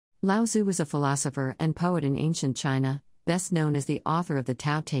Lao Tzu was a philosopher and poet in ancient China, best known as the author of the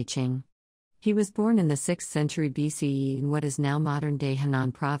Tao Te Ching. He was born in the 6th century BCE in what is now modern-day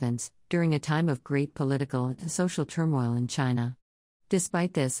Henan Province, during a time of great political and social turmoil in China.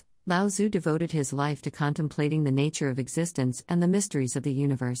 Despite this, Lao Tzu devoted his life to contemplating the nature of existence and the mysteries of the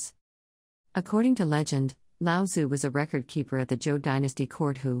universe. According to legend, Lao Tzu was a record-keeper at the Zhou dynasty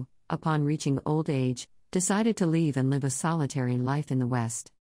court who, upon reaching old age, decided to leave and live a solitary life in the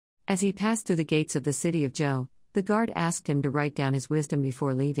West. As he passed through the gates of the city of Zhou, the guard asked him to write down his wisdom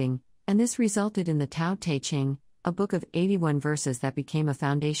before leaving, and this resulted in the Tao Te Ching, a book of 81 verses that became a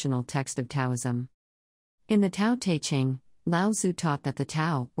foundational text of Taoism. In the Tao Te Ching, Lao Tzu taught that the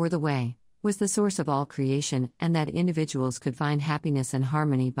Tao, or the Way, was the source of all creation and that individuals could find happiness and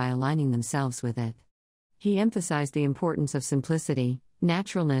harmony by aligning themselves with it. He emphasized the importance of simplicity,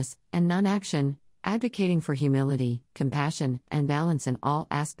 naturalness, and non-action, advocating for humility, compassion, and balance in all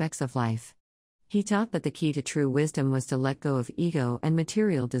aspects of life. He taught that the key to true wisdom was to let go of ego and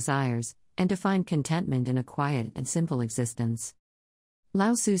material desires, and to find contentment in a quiet and simple existence.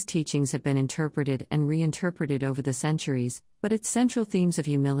 Lao Tzu's teachings have been interpreted and reinterpreted over the centuries, but its central themes of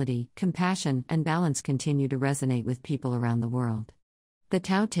humility, compassion, and balance continue to resonate with people around the world. The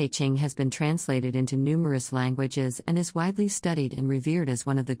Tao Te Ching has been translated into numerous languages and is widely studied and revered as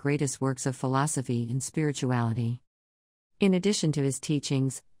one of the greatest works of philosophy and spirituality. In addition to his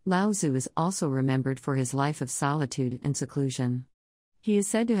teachings, Lao Tzu is also remembered for his life of solitude and seclusion. He is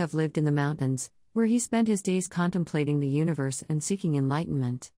said to have lived in the mountains, where he spent his days contemplating the universe and seeking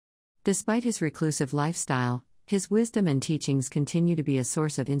enlightenment. Despite his reclusive lifestyle, his wisdom and teachings continue to be a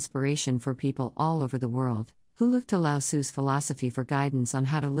source of inspiration for people all over the world, who look to Lao Tzu's philosophy for guidance on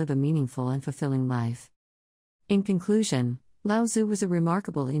how to live a meaningful and fulfilling life. In conclusion, Lao Tzu was a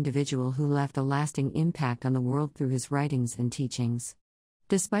remarkable individual who left a lasting impact on the world through his writings and teachings.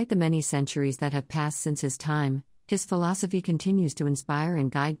 Despite the many centuries that have passed since his time, his philosophy continues to inspire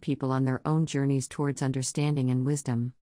and guide people on their own journeys towards understanding and wisdom.